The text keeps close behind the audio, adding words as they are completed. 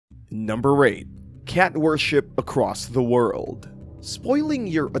Number 8. Cat worship across the world. Spoiling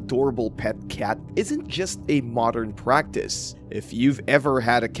your adorable pet cat isn't just a modern practice. If you've ever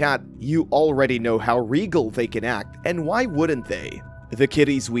had a cat, you already know how regal they can act, and why wouldn't they? The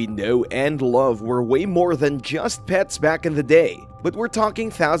kitties we know and love were way more than just pets back in the day, but we're talking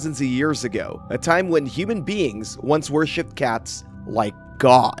thousands of years ago, a time when human beings once worshipped cats like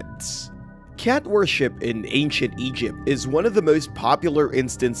gods. Cat worship in ancient Egypt is one of the most popular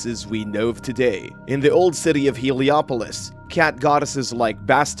instances we know of today. In the old city of Heliopolis, cat goddesses like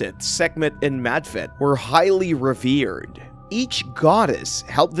Bastet, Sekhmet, and Madfet were highly revered. Each goddess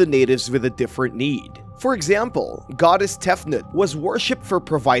helped the natives with a different need. For example, goddess Tefnut was worshipped for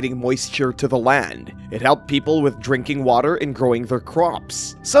providing moisture to the land. It helped people with drinking water and growing their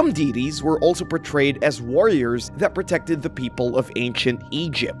crops. Some deities were also portrayed as warriors that protected the people of ancient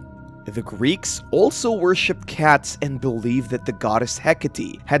Egypt. The Greeks also worshipped cats and believed that the goddess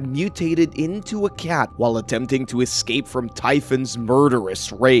Hecate had mutated into a cat while attempting to escape from Typhon's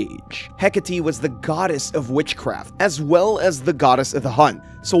murderous rage. Hecate was the goddess of witchcraft as well as the goddess of the hunt,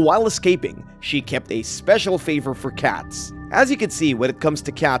 so while escaping, she kept a special favor for cats. As you can see, when it comes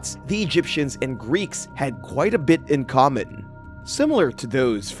to cats, the Egyptians and Greeks had quite a bit in common. Similar to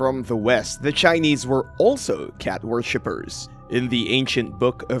those from the West, the Chinese were also cat worshippers. In the ancient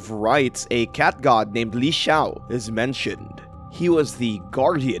Book of Rites, a cat god named Li Xiao is mentioned. He was the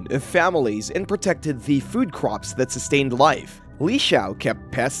guardian of families and protected the food crops that sustained life. Li Xiao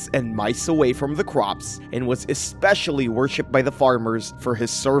kept pests and mice away from the crops and was especially worshipped by the farmers for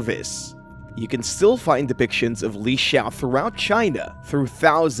his service. You can still find depictions of Li Xiao throughout China through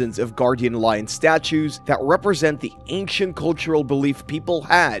thousands of guardian lion statues that represent the ancient cultural belief people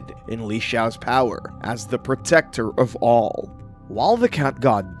had in Li Xiao's power as the protector of all. While the cat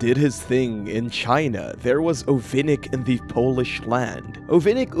god did his thing in China, there was Ovinik in the Polish land.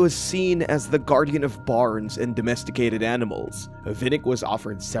 Ovinik was seen as the guardian of barns and domesticated animals. Ovinik was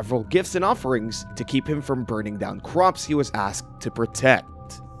offered several gifts and offerings to keep him from burning down crops he was asked to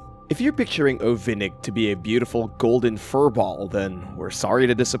protect. If you're picturing Ovinik to be a beautiful golden furball, then we're sorry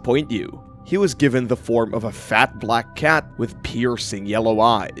to disappoint you. He was given the form of a fat black cat with piercing yellow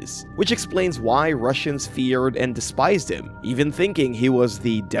eyes, which explains why Russians feared and despised him, even thinking he was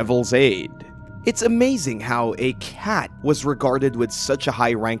the devil's aid. It's amazing how a cat was regarded with such a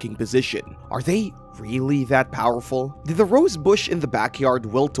high-ranking position. Are they really that powerful? Did the rose bush in the backyard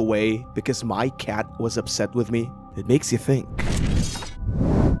wilt away because my cat was upset with me? It makes you think.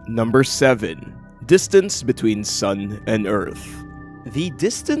 Number 7. Distance between Sun and Earth. The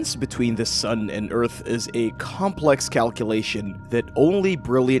distance between the Sun and Earth is a complex calculation that only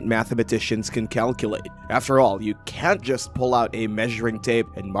brilliant mathematicians can calculate. After all, you can't just pull out a measuring tape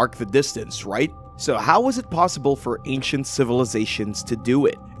and mark the distance, right? So how was it possible for ancient civilizations to do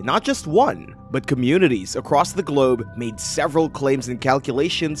it? Not just one, but communities across the globe made several claims and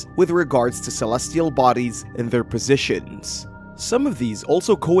calculations with regards to celestial bodies and their positions. Some of these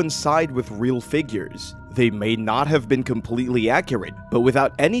also coincide with real figures. They may not have been completely accurate, but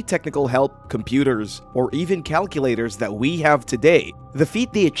without any technical help, computers, or even calculators that we have today, the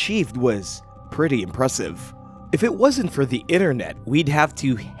feat they achieved was pretty impressive. If it wasn't for the internet, we'd have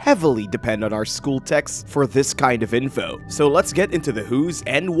to heavily depend on our school texts for this kind of info. So let's get into the who's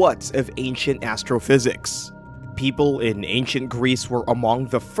and what's of ancient astrophysics. People in ancient Greece were among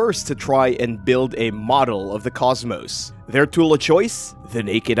the first to try and build a model of the cosmos. Their tool of choice? The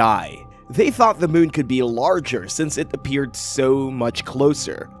naked eye. They thought the moon could be larger since it appeared so much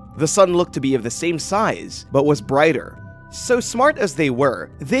closer. The sun looked to be of the same size, but was brighter. So smart as they were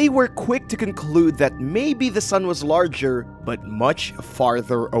quick to conclude that maybe the sun was larger, but much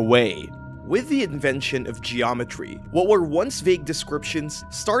farther away. With the invention of geometry, what were once vague descriptions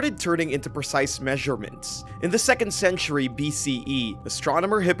started turning into precise measurements. In the 2nd century BCE,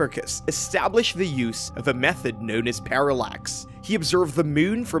 astronomer Hipparchus established the use of a method known as parallax. He observed the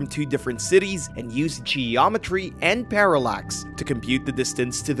moon from 2 different cities and used geometry and parallax to compute the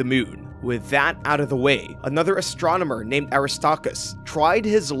distance to the moon. With that out of the way, another astronomer named Aristarchus tried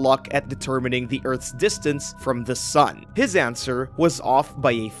his luck at determining the Earth's distance from the sun. His answer was off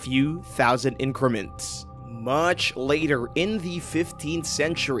by a few thousand increments. Much later, in the 15th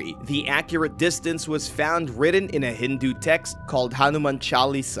century, the accurate distance was found written in a Hindu text called Hanuman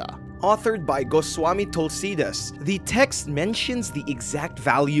Chalisa. Authored by Goswami Tulsidas, the text mentions the exact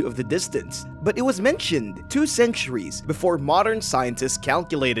value of the distance, but it was mentioned 2 centuries before modern scientists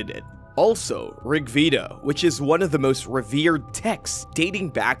calculated it. Also, Rig Veda, which is one of the most revered texts dating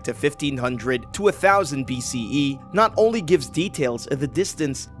back to 1500 to 1000 BCE, not only gives details of the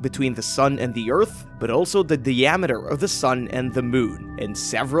distance between the sun and the earth, but also the diameter of the sun and the moon, and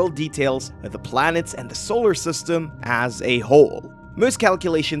several details of the planets and the solar system as a whole. Most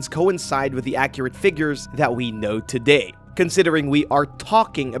calculations coincide with the accurate figures that we know today. Considering we are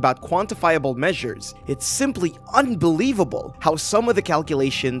talking about quantifiable measures, it's simply unbelievable how some of the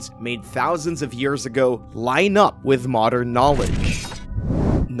calculations made thousands of years ago line up with modern knowledge.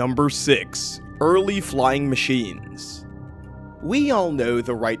 Number 6. Early flying machines. We all know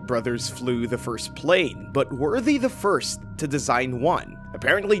the Wright brothers flew the first plane, but were they the first to design one?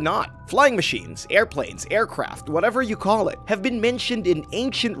 Apparently not. Flying machines, airplanes, aircraft, whatever you call it, have been mentioned in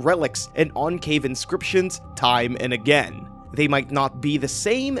ancient relics and on cave inscriptions time and again. They might not be the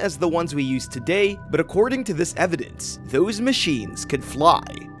same as the ones we use today, but according to this evidence, those machines could fly.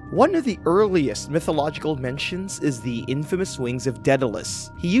 One of the earliest mythological mentions is the infamous wings of Daedalus.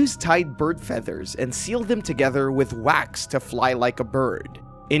 He used tied bird feathers and sealed them together with wax to fly like a bird.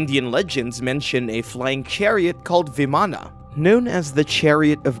 Indian legends mention a flying chariot called Vimana. Known as the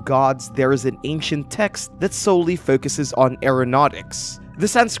Chariot of Gods, there is an ancient text that solely focuses on aeronautics. The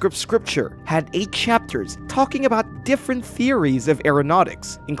Sanskrit scripture had 8 chapters talking about different theories of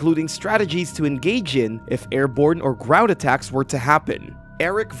aeronautics, including strategies to engage in if airborne or ground attacks were to happen.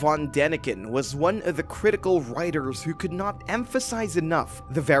 Erich von Däniken was one of the critical writers who could not emphasize enough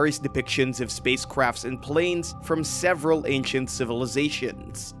the various depictions of spacecrafts and planes from several ancient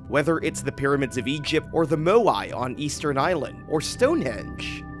civilizations. Whether it's the pyramids of Egypt or the Moai on Eastern Island or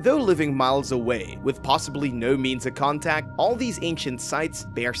Stonehenge. Though living miles away, with possibly no means of contact, all these ancient sites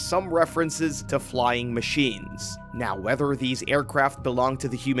bear some references to flying machines. Now, whether these aircraft belong to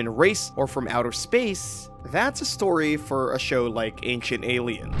the human race or from outer space, that's a story for a show like Ancient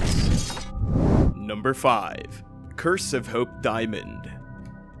Aliens. Number 5. Curse of Hope Diamond.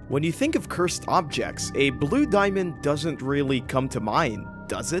 When you think of cursed objects, a blue diamond doesn't really come to mind,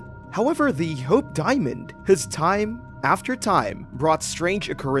 does it? However, the Hope Diamond has time after time brought strange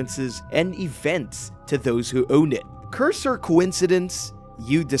occurrences and events to those who own it. Curse or coincidence?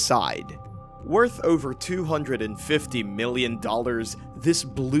 You decide. Worth over $250 million, this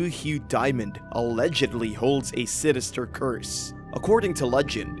blue-hued diamond allegedly holds a sinister curse. According to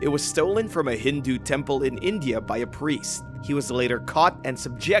legend, it was stolen from a Hindu temple in India by a priest. He was later caught and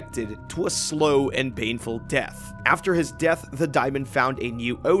subjected to a slow and painful death. After his death, the diamond found a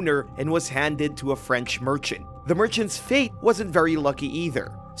new owner and was handed to a French merchant. The merchant's fate wasn't very lucky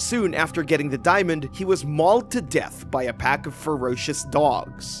either. Soon after getting the diamond, he was mauled to death by a pack of ferocious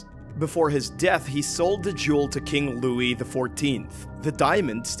dogs. Before his death, he sold the jewel to King Louis XIV. The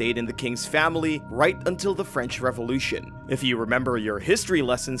diamond stayed in the king's family right until the French Revolution. If you remember your history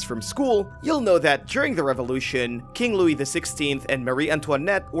lessons from school, you'll know that during the Revolution, King Louis XVI and Marie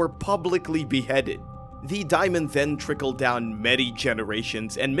Antoinette were publicly beheaded. The diamond then trickled down many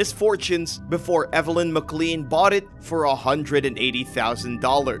generations and misfortunes before Evelyn McLean bought it for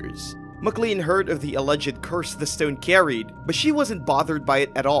 $180,000. McLean heard of the alleged curse the stone carried, but she wasn't bothered by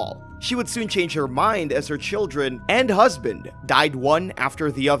it at all. She would soon change her mind as her children and husband died one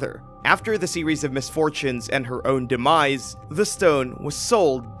after the other. After the series of misfortunes and her own demise, the stone was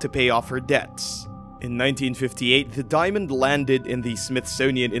sold to pay off her debts. In 1958, the diamond landed in the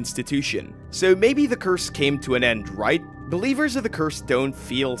Smithsonian Institution. So maybe the curse came to an end, right? Believers of the curse don't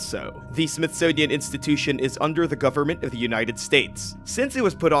feel so. The Smithsonian Institution is under the government of the United States. Since it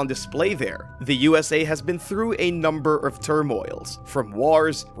was put on display there, the USA has been through a number of turmoils, from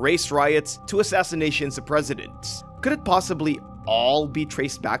wars, race riots, to assassinations of presidents. Could it possibly all be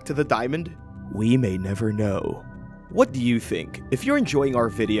traced back to the diamond? We may never know. What do you think? If you're enjoying our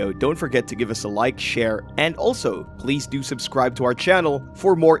video, don't forget to give us a like, share, and also, please do subscribe to our channel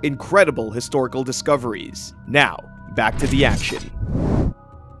for more incredible historical discoveries. Now, back to the action.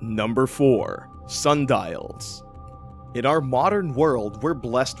 Number 4. Sundials. In our modern world, we're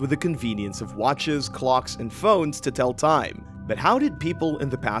blessed with the convenience of watches, clocks, and phones to tell time. But how did people in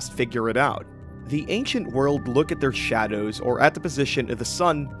the past figure it out? The ancient world looked at their shadows or at the position of the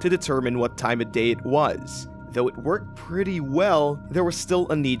sun to determine what time of day it was. Though it worked pretty well, there was still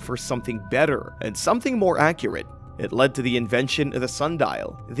a need for something better and something more accurate. It led to the invention of the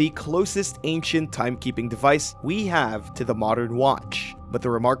sundial, the closest ancient timekeeping device we have to the modern watch. But the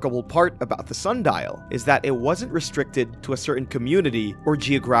remarkable part about the sundial is that it wasn't restricted to a certain community or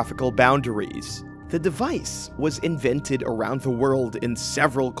geographical boundaries. The device was invented around the world in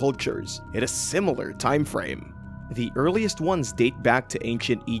several cultures in a similar time frame. The earliest ones date back to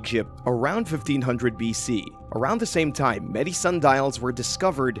ancient Egypt around 1500 BC. Around the same time, many sundials were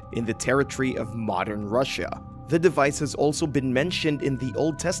discovered in the territory of modern Russia. The device has also been mentioned in the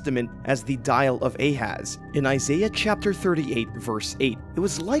Old Testament as the Dial of Ahaz. In Isaiah chapter 38 verse 8, it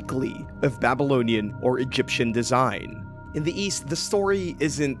was likely of Babylonian or Egyptian design. In the East, the story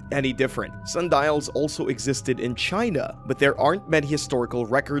isn't any different. Sundials also existed in China, but there aren't many historical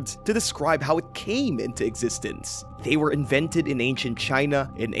records to describe how it came into existence. They were invented in ancient China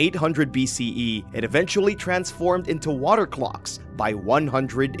in 800 BCE and eventually transformed into water clocks by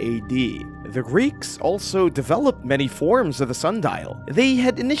 100 AD. The Greeks also developed many forms of the sundial. They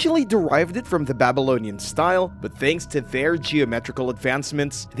had initially derived it from the Babylonian style, but thanks to their geometrical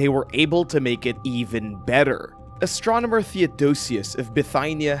advancements, they were able to make it even better. Astronomer Theodosius of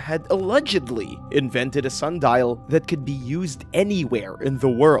Bithynia had allegedly invented a sundial that could be used anywhere in the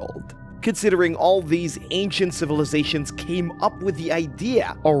world. Considering all these ancient civilizations came up with the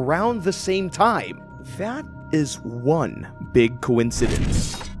idea around the same time, that is one big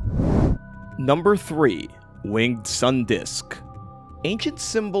coincidence. Number 3. Winged Sun Disk. Ancient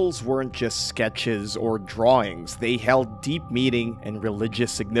symbols weren't just sketches or drawings, they held deep meaning and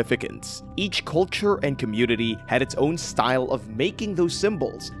religious significance. Each culture and community had its own style of making those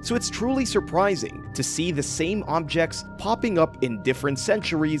symbols, so it's truly surprising to see the same objects popping up in different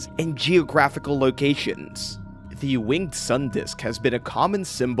centuries and geographical locations. The winged sun disk has been a common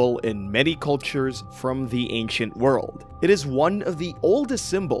symbol in many cultures from the ancient world. It is one of the oldest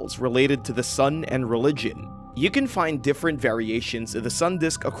symbols related to the sun and religion. You can find different variations of the sun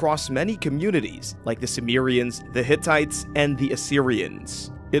disk across many communities, like the Sumerians, the Hittites, and the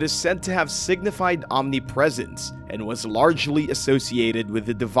Assyrians. It is said to have signified omnipresence and was largely associated with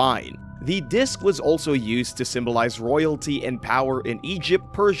the divine. The disk was also used to symbolize royalty and power in Egypt,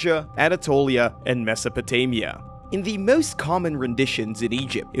 Persia, Anatolia, and Mesopotamia. In the most common renditions in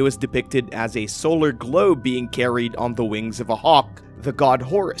Egypt, it was depicted as a solar globe being carried on the wings of a hawk, the god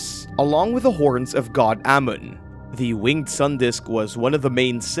Horus, along with the horns of god Amun. The winged sun disk was one of the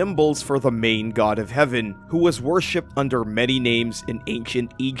main symbols for the main god of heaven, who was worshipped under many names in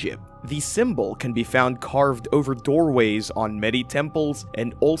ancient Egypt. The symbol can be found carved over doorways on many temples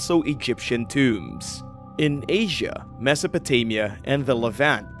and also Egyptian tombs. In Asia, Mesopotamia, and the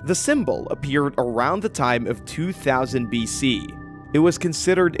Levant, the symbol appeared around the time of 2000 BC. It was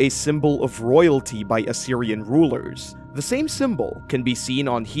considered a symbol of royalty by Assyrian rulers. The same symbol can be seen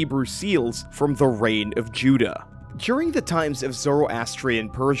on Hebrew seals from the reign of Judah. During the times of Zoroastrian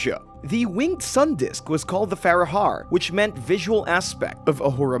Persia, the winged sun disk was called the Farahar, which meant visual aspect of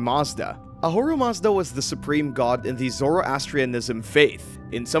Ahura Mazda. Ahura Mazda was the supreme god in the Zoroastrianism faith.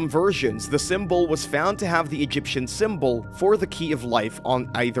 In some versions, the symbol was found to have the Egyptian symbol for the key of life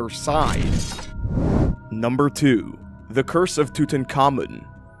on either side. Number 2. The Curse of Tutankhamun.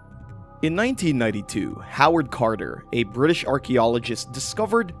 In 1992, Howard Carter, a British archaeologist,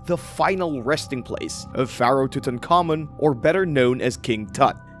 discovered the final resting place of Pharaoh Tutankhamun, or better known as King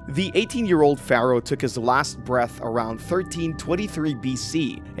Tut. The 18-year-old pharaoh took his last breath around 1323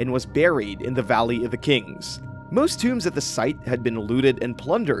 BC and was buried in the Valley of the Kings. Most tombs at the site had been looted and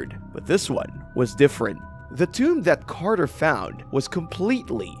plundered, but this one was different. The tomb that Carter found was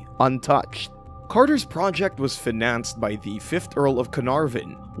completely untouched. Carter's project was financed by the 5th Earl of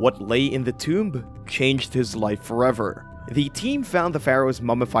Carnarvon. What lay in the tomb changed his life forever. The team found the pharaoh's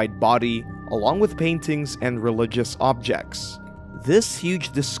mummified body, along with paintings and religious objects. This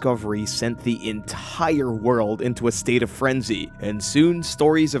huge discovery sent the entire world into a state of frenzy, and soon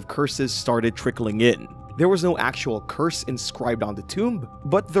stories of curses started trickling in. There was no actual curse inscribed on the tomb,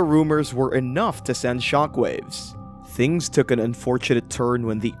 but the rumors were enough to send shockwaves. Things took an unfortunate turn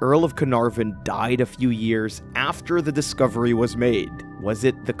when the Earl of Carnarvon died a few years after the discovery was made. Was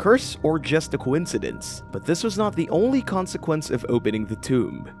it the curse or just a coincidence? But this was not the only consequence of opening the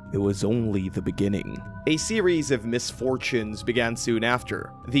tomb. It was only the beginning. A series of misfortunes began soon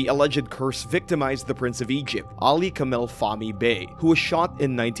after. The alleged curse victimized the Prince of Egypt, Ali Kamel Fahmy Bey, who was shot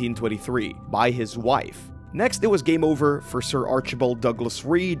in 1923 by his wife. Next, it was game over for Sir Archibald Douglas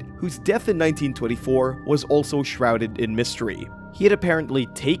Reed, whose death in 1924 was also shrouded in mystery. He had apparently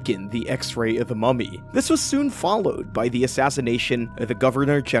taken the X-ray of the mummy. This was soon followed by the assassination of the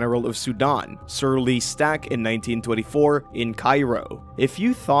Governor-General of Sudan, Sir Lee Stack, in 1924 in Cairo. If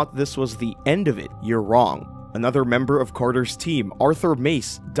you thought this was the end of it, you're wrong. Another member of Carter's team, Arthur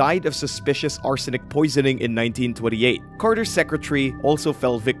Mace, died of suspicious arsenic poisoning in 1928. Carter's secretary also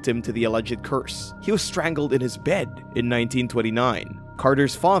fell victim to the alleged curse. He was strangled in his bed in 1929.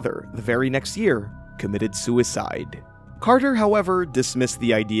 Carter's father, the very next year, committed suicide. Carter, however, dismissed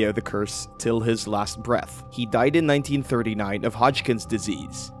the idea of the curse till his last breath. He died in 1939 of Hodgkin's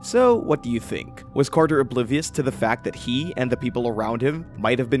disease. So, what do you think? Was Carter oblivious to the fact that he and the people around him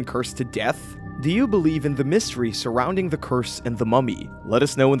might have been cursed to death? Do you believe in the mystery surrounding the curse and the mummy? Let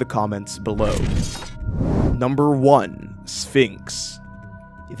us know in the comments below. Number 1. Sphinx.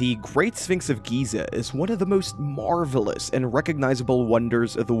 The Great Sphinx of Giza is one of the most marvelous and recognizable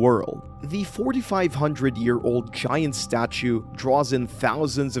wonders of the world. The 4,500-year-old giant statue draws in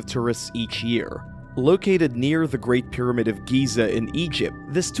thousands of tourists each year. Located near the Great Pyramid of Giza in Egypt,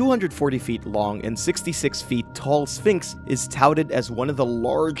 this 240 feet long and 66 feet tall Sphinx is touted as one of the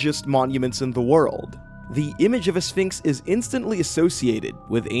largest monuments in the world. The image of a Sphinx is instantly associated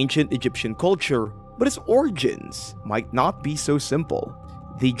with ancient Egyptian culture, but its origins might not be so simple.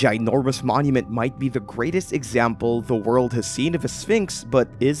 The ginormous monument might be the greatest example the world has seen of a Sphinx, but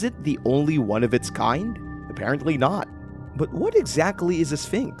is it the only one of its kind? Apparently not. But what exactly is a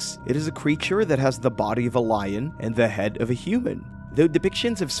Sphinx? It is a creature that has the body of a lion and the head of a human. Though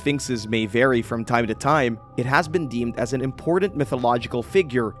depictions of sphinxes may vary from time to time, it has been deemed as an important mythological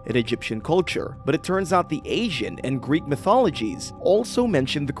figure in Egyptian culture, but it turns out the Asian and Greek mythologies also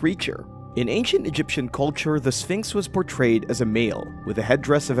mention the creature. In ancient Egyptian culture, the Sphinx was portrayed as a male, with the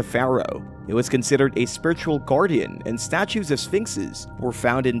headdress of a pharaoh. It was considered a spiritual guardian, and statues of sphinxes were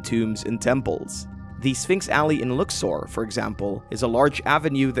found in tombs and temples. The Sphinx Alley in Luxor, for example, is a large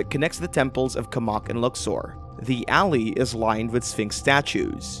avenue that connects the temples of Kamak and Luxor. The alley is lined with Sphinx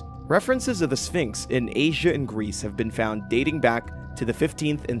statues. References of the Sphinx in Asia and Greece have been found dating back to the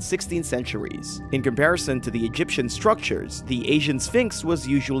 15th and 16th centuries. In comparison to the Egyptian structures, the Asian Sphinx was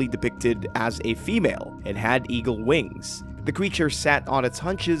usually depicted as a female and had eagle wings. The creature sat on its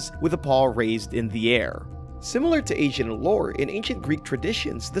haunches with a paw raised in the air. Similar to Asian lore, in ancient Greek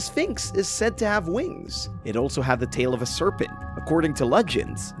traditions, the Sphinx is said to have wings. It also had the tail of a serpent. According to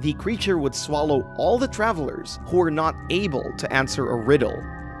legends, the creature would swallow all the travelers who were not able to answer a riddle.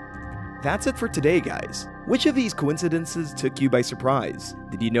 That's it for today, guys. Which of these coincidences took you by surprise?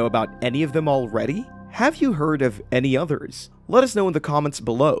 Did you know about any of them already? Have you heard of any others? Let us know in the comments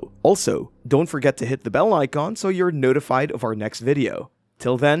below. Also, don't forget to hit the bell icon so you're notified of our next video.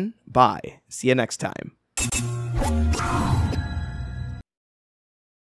 Till then, bye. See you next time.